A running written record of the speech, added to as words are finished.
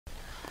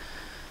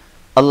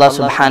Allah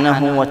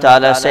subhanahu wa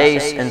ta'ala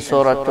says in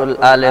Surat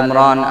Al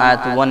Imran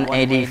Ayat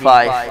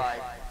 185,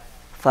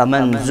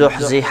 فَمَنْ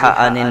زُحْزِحَ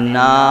عَنِ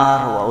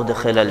النَّارِ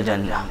وَأُدْخِلَ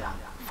الْجَنَّةِ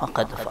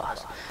فَقَدْ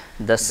فَازَ.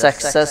 The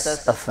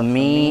success of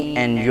me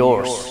and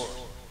yours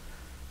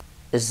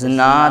is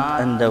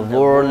not in the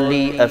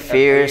worldly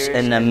affairs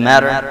and the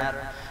matter,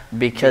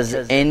 because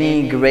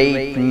any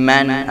great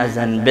man as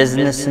a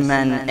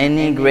businessman,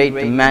 any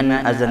great man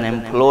as an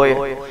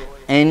employer,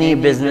 any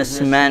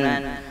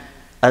businessman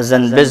as a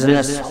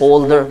business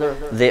holder,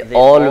 they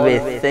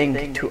always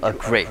think to a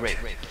great.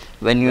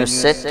 When you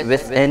sit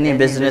with any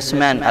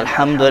businessman,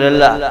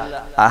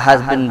 alhamdulillah, I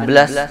have been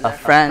blessed a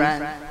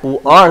friend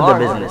who are the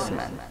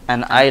businessmen,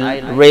 and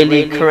I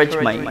really encourage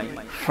my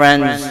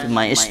friends,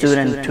 my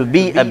students to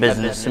be a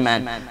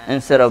businessman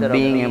instead of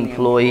being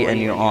employee in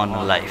your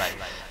own life.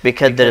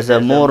 Because there is a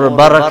more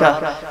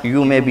barakah,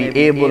 you may be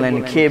able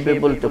and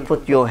capable to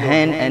put your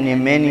hand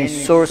in many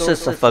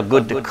sources of a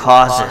good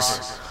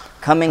causes.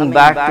 Coming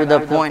back to the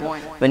point,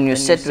 when you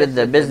sit with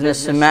the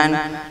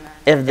businessman,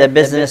 if the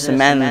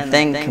businessman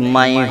think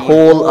my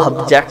whole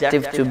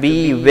objective to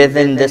be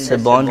within this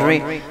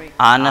boundary,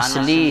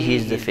 honestly,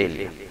 he's the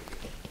failure.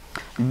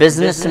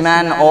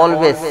 Businessman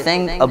always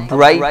think a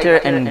brighter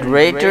and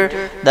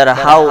greater that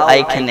how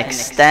I can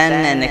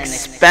extend and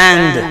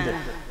expand.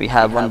 We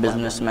have one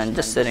businessman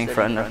just sitting in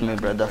front of me,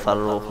 Brother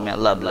Farouk, may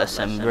Allah bless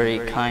him, very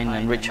kind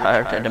and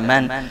rich-hearted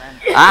man.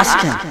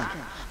 Ask him,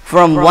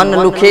 from one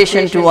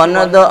location to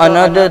another,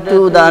 another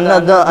to the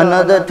another,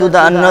 another to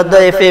the another,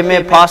 if it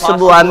may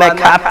possible, I may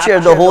capture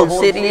the whole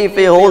city. If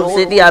a whole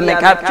city, I may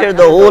capture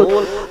the whole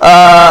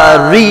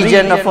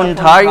region of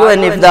Ontario,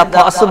 and if that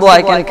possible,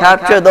 I can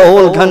capture the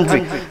whole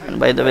country. And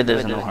by the way, there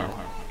is no harm.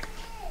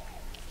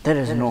 There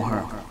is no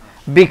harm.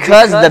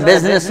 Because the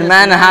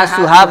businessman has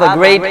to have a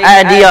great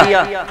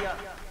idea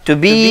to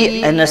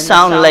be and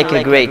sound like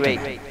a great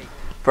man.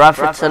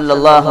 Prophet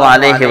sallallahu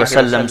alaihi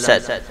wasallam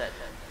said,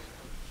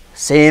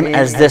 same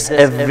as this,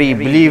 every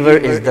believer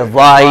is the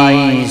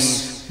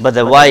wise, but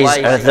the wise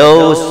are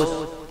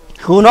those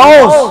who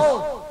knows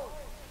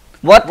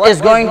what is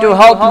going to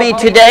help me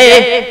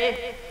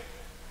today,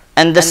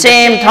 and the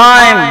same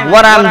time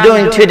what I'm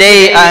doing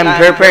today I'm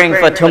preparing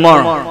for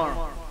tomorrow.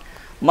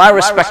 My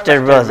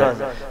respected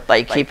brother,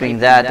 by keeping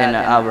that in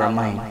our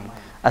mind,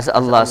 as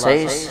Allah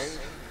says,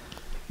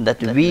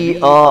 that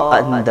we are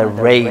in the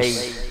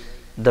race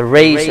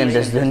in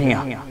this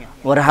dunya.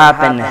 What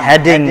happened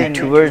heading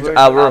towards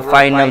our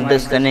final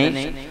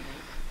destination?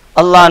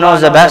 Allah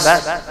knows the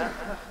best,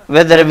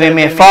 whether we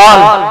may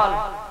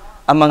fall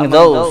among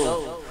those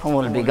who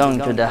will be going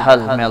to the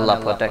hell, may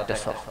Allah protect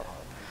us all,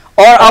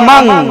 or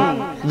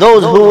among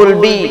those who will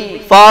be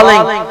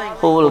falling,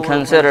 who will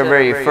consider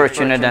very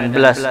fortunate and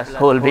blessed,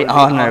 who will be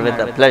honored with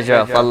the pleasure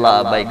of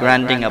Allah by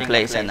granting a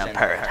place in a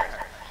paradise.